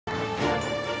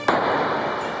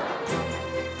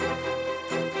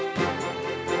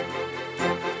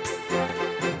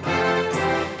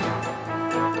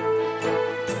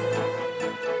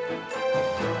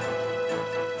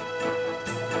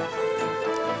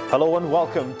Hello and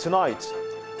welcome. Tonight,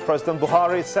 President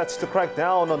Buhari sets to crack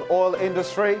down on oil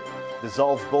industry,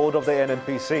 dissolves board of the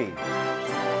NNPC.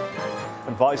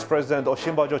 And Vice President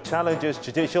Osinbajo challenges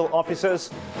judicial officers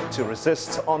to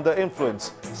resist under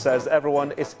influence, says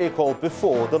everyone is equal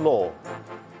before the law.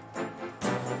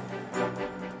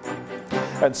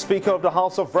 And Speaker of the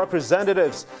House of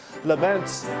Representatives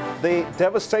laments the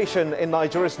devastation in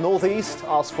Nigeria's northeast,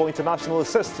 asks for international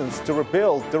assistance to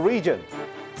rebuild the region.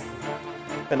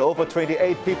 And over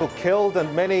 28 people killed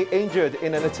and many injured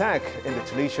in an attack in the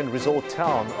Tunisian resort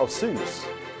town of Sousse.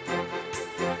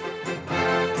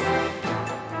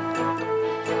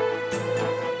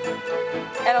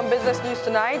 And on business news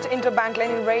tonight, interbank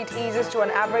lending rate eases to an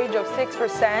average of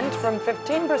 6% from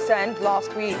 15%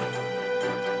 last week.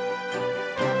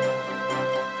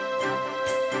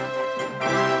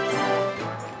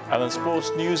 And in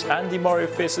sports news, Andy Murray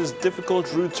faces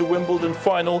difficult route to Wimbledon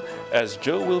final as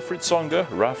Joe Wilfried Tsonga,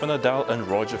 Rafa Nadal and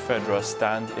Roger Federer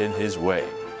stand in his way.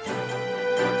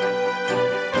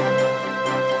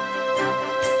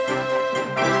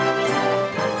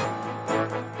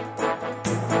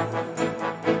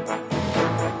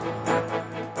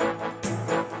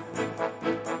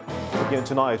 Begin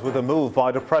tonight with a move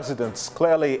by the president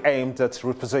clearly aimed at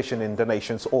repositioning the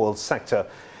nation's oil sector.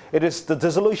 It is the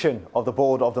dissolution of the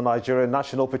board of the Nigerian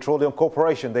National Petroleum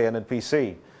Corporation, the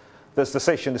NNPC. This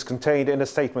decision is contained in a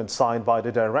statement signed by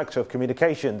the Director of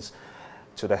Communications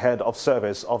to the Head of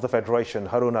Service of the Federation,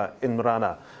 Haruna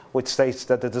Imrana, which states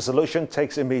that the dissolution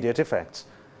takes immediate effect.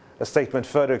 A statement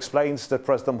further explains that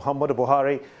President Muhammadu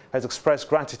Buhari has expressed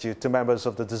gratitude to members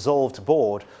of the dissolved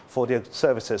board for their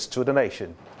services to the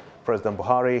nation. President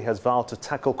Buhari has vowed to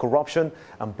tackle corruption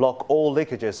and block all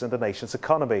leakages in the nation's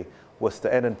economy, with the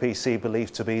NNPC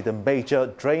believed to be the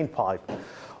major drain pipe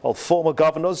of former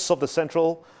governors of the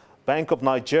Central Bank of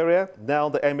Nigeria. Now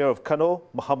the Emir of Kano,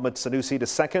 Mohammed Sanusi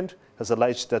II, has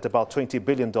alleged that about $20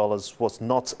 billion was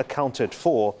not accounted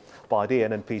for by the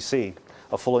NNPC.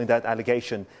 Following that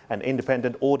allegation, an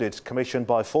independent audit commissioned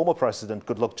by former President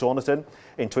Goodluck Jonathan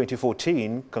in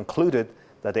 2014 concluded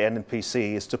that the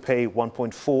NNPC is to pay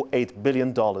 $1.48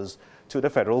 billion to the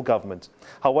federal government.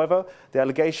 However, the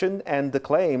allegation and the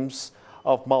claims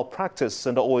of malpractice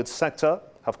in the oil sector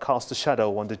have cast a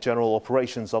shadow on the general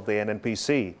operations of the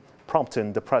NNPC,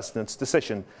 prompting the president's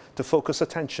decision to focus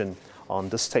attention on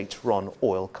the state-run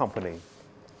oil company.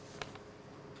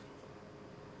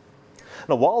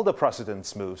 Now, while the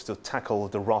president's moves to tackle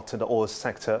the rot in the oil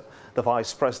sector, the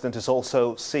vice president is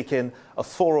also seeking a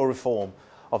thorough reform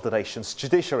of the nation's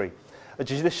judiciary. A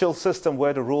judicial system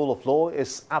where the rule of law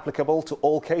is applicable to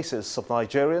all cases of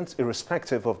Nigerians,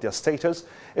 irrespective of their status,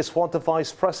 is what the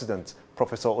Vice President,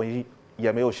 Professor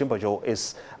Osinbajo,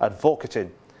 is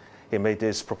advocating. He made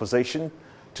this proposition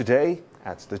today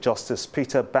at the Justice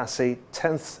Peter Bassi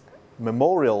 10th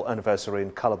Memorial Anniversary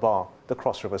in Calabar, the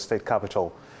Cross River State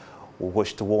capital. We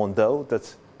wish to warn, though,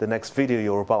 that the next video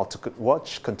you're about to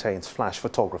watch contains flash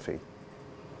photography.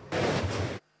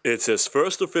 It's his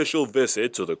first official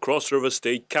visit to the Cross River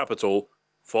State capital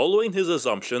following his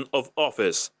assumption of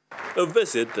office, a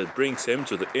visit that brings him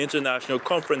to the International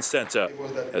Conference Center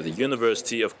at the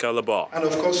University of Calabar. And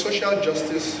of course, social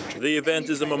justice. The event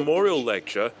is a memorial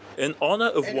lecture in honor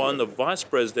of one of Vice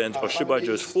President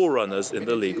Osinbajo's forerunners in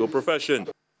the legal profession.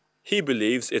 He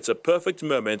believes it's a perfect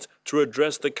moment to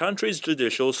address the country's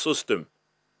judicial system,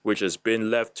 which has been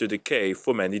left to decay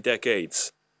for many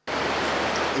decades.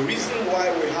 The reason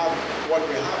why we have what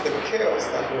we have, the chaos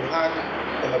that we've had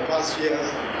in the past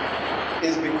years,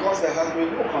 is because there has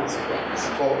been no consequence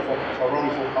for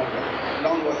wrongful conduct,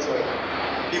 none whatsoever.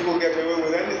 People get away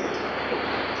with anything.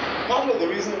 Part of the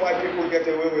reason why people get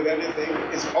away with anything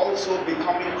is also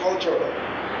becoming cultural.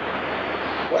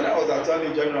 When I was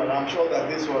Attorney General, I'm sure that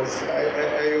this was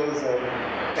Ayo's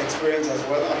experience as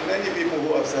well, and many people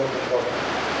who have served in government.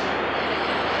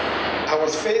 I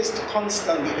was faced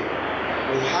constantly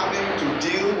with having to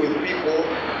deal with people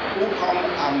who come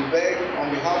and beg on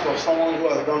behalf of someone who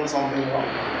has done something wrong.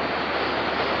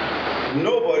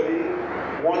 Nobody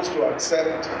wants to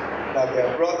accept that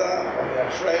their brother or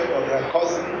their friend or their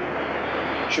cousin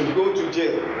should go to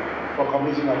jail for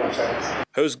committing an offense.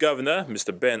 Host Governor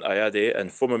Mr. Ben Ayade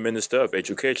and former Minister of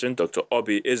Education Dr.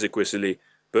 Obi Ezekwesili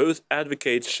both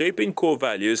advocate shaping core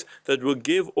values that will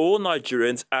give all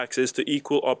Nigerians access to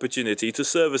equal opportunity to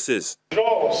services.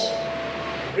 Laws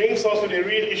brings us to the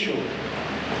real issue,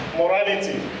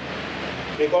 morality,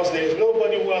 because there is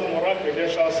nobody who has moral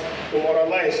credentials to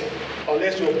moralize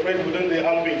unless you operate within the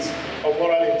ambit of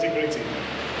moral integrity.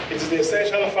 It is the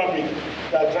essential fabric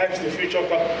that drives the future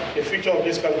of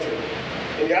this country.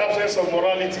 In the absence of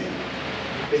morality,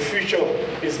 the future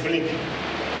is bleak.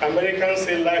 Americans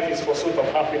say life is pursuit of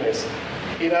happiness.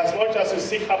 In as much as you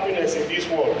seek happiness in this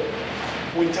world,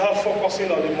 without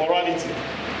focusing on the morality,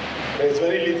 there is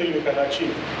very little you can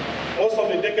achieve. Most of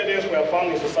the decadence we have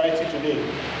found in society today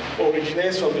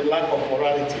originates from the lack of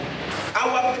morality.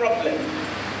 Our problem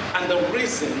and the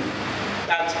reason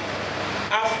that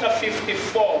after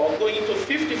 54, going to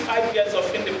 55 years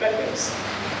of independence,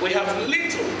 we have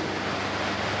little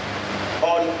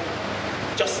or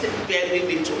just very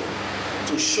little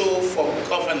to show for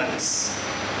governance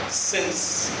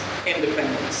since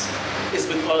independence is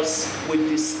because we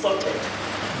distorted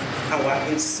our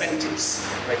incentives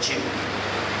regime.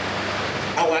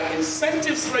 Our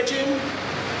incentives regime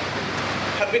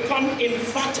have become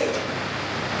inverted.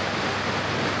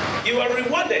 You are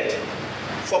rewarded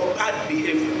for bad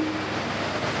behavior.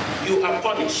 You are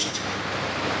punished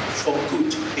for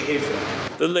good behavior.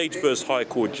 The late first High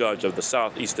Court judge of the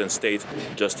southeastern state,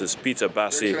 Justice Peter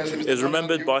Bassi, is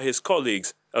remembered by his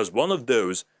colleagues as one of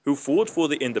those who fought for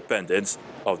the independence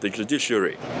of the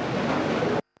judiciary.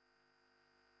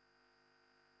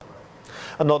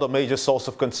 Another major source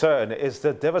of concern is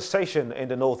the devastation in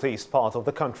the northeast part of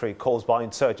the country caused by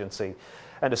insurgency.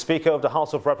 And the Speaker of the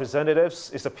House of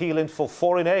Representatives is appealing for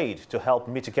foreign aid to help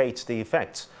mitigate the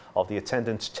effects of the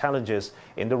attendant challenges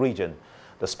in the region.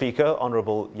 The Speaker,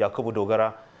 Honorable Yakubu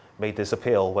Dogara, made this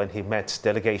appeal when he met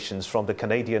delegations from the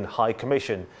Canadian High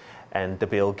Commission and the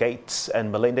Bill Gates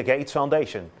and Melinda Gates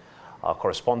Foundation. Our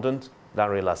correspondent,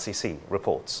 Larry Lassisi,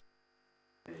 reports.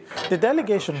 The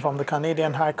delegation from the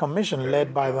Canadian High Commission,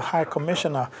 led by the High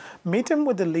Commissioner, meeting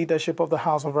with the leadership of the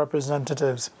House of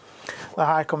Representatives. The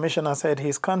High Commissioner said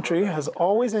his country has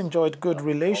always enjoyed good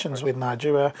relations with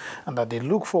Nigeria and that they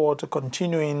look forward to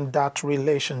continuing that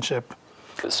relationship.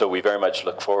 So we very much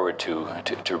look forward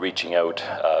to reaching out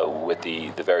with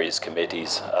the various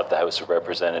committees of the House of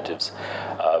Representatives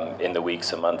in the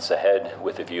weeks and months ahead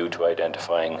with a view to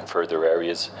identifying further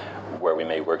areas where we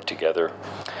may work together.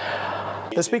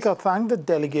 The Speaker thanked the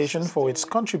delegation for its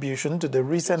contribution to the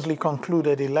recently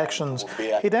concluded elections.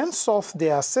 He then sought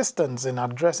their assistance in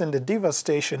addressing the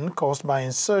devastation caused by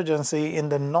insurgency in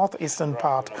the northeastern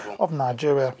part of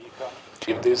Nigeria.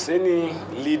 If there's any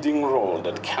leading role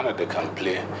that Canada can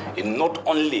play in not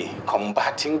only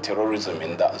combating terrorism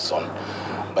in that zone,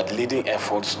 but leading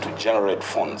efforts to generate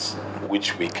funds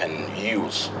which we can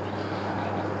use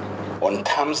on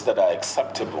terms that are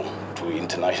acceptable to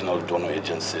international donor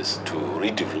agencies to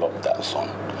redevelop that zone.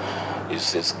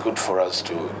 It's good for us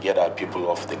to get our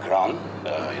people off the ground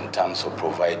in terms of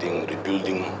providing,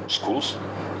 rebuilding schools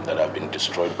that have been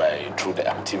destroyed through the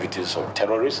activities of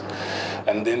terrorists,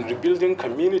 and then rebuilding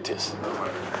communities.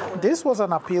 This was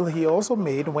an appeal he also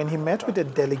made when he met with a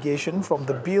delegation from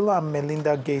the Bill and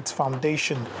Melinda Gates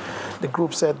Foundation. The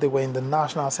group said they were in the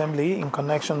National Assembly in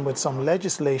connection with some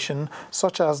legislation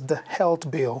such as the health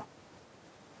bill.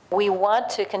 We want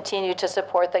to continue to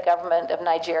support the government of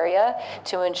Nigeria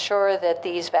to ensure that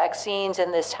these vaccines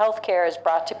and this health care is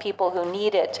brought to people who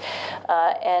need it,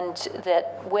 and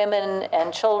that women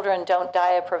and children don't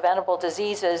die of preventable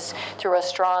diseases through a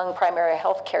strong primary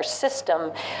health care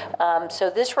system. So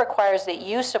this requires that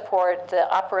you support the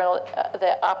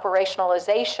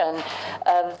operationalization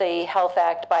of the Health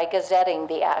Act by gazetting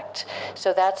the Act.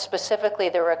 So that's specifically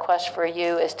the request for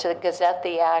you, is to gazette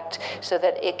the Act so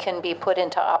that it can be put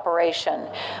into operation.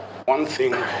 One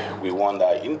thing we want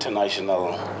our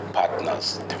international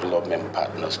partners, development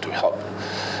partners, to help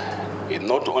in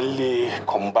not only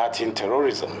combating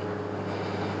terrorism,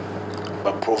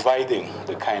 but providing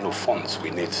the kind of funds we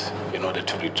need in order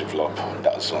to redevelop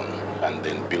that zone and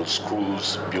then build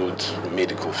schools, build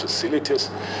medical facilities,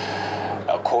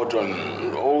 accord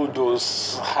on all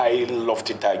those high,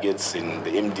 lofty targets in the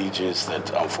MDGs that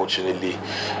unfortunately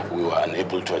we were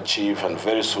unable to achieve, and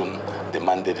very soon the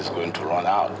mandate is going to run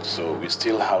out. So we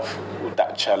still have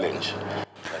that challenge.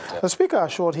 The Speaker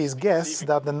assured his guests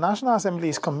that the National Assembly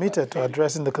is committed to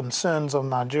addressing the concerns of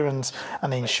Nigerians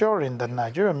and ensuring that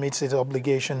Nigeria meets its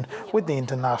obligation with the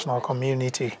international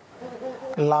community.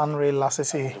 Lanre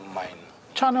Lassisi,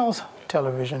 Channels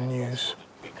Television News.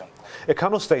 A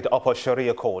Kano State Upper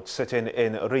Sharia court sitting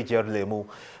in Rijiyar Lemu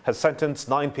has sentenced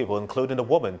 9 people, including a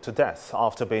woman, to death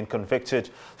after being convicted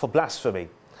for blasphemy.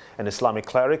 An Islamic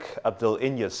cleric, Abdul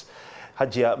Inyas,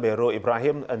 Hajia Mero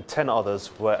Ibrahim and 10 others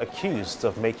were accused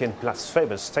of making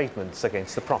blasphemous statements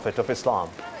against the Prophet of Islam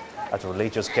at a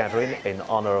religious gathering in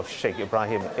honor of Sheikh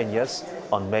Ibrahim Inyas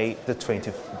on May the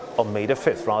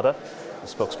 5th. The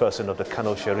spokesperson of the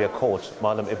Kano Sharia Court,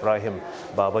 Malam Ibrahim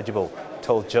Babajibo,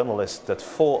 told journalists that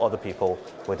 4 other people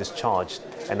were discharged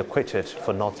and acquitted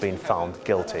for not being found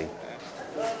guilty.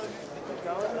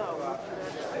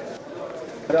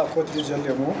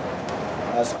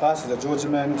 has passed the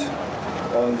judgment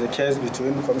on the case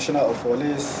between Commissioner of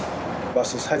Police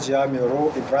versus Hajia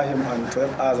Miro Ibrahim and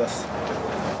 12 others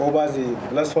over the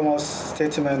blasphemous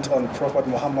statement on Prophet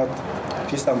Muhammad,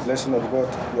 peace and blessing of God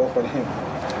be upon him.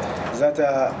 That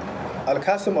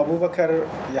Al-Qasim Abu Bakr,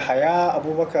 Yahya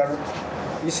Abu Bakr,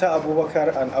 Isa Abu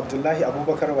Bakr and Abdullahi Abu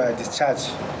Bakr were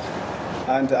discharged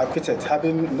and acquitted,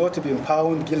 having not been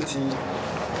found guilty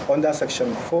under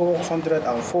section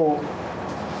 404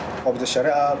 of the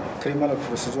Sharia Criminal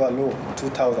Procedure Law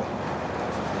 2000.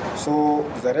 So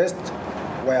the rest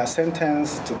were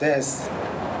sentenced to death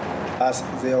as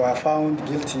they were found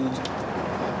guilty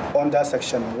under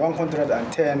section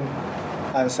 110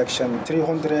 and section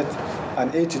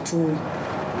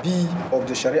 382B of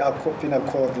the Sharia Penal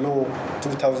Code Law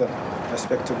 2000,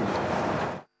 respectively.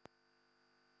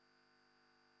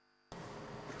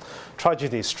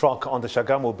 Tragedy struck on the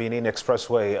Shagamu-Benin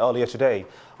Expressway earlier today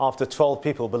after 12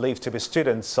 people believed to be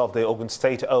students of the Ogun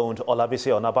State-owned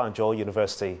Olabisi Onabanjo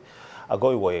University,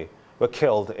 Agoiwe, were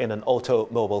killed in an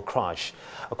automobile crash.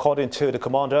 According to the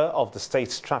commander of the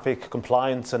state's Traffic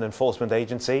Compliance and Enforcement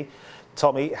Agency,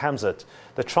 Tommy Hamzat,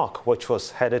 the truck, which was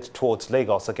headed towards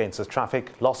Lagos against the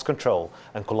traffic, lost control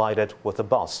and collided with a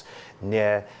bus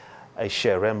near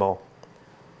Esheremo.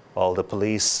 While the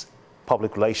police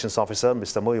Public Relations Officer,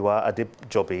 Mr. Muiwa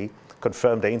Adib-Jobi,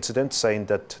 confirmed the incident, saying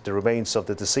that the remains of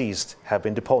the deceased have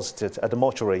been deposited at the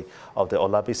mortuary of the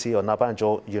Olabisi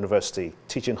Onabanjo University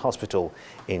Teaching Hospital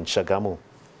in Shagamu.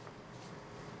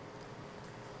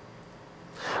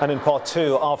 And in part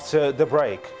two, after the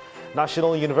break,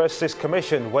 National Universities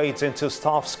Commission wades into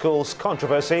staff schools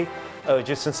controversy,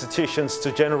 urges institutions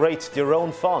to generate their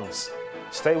own funds.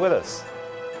 Stay with us.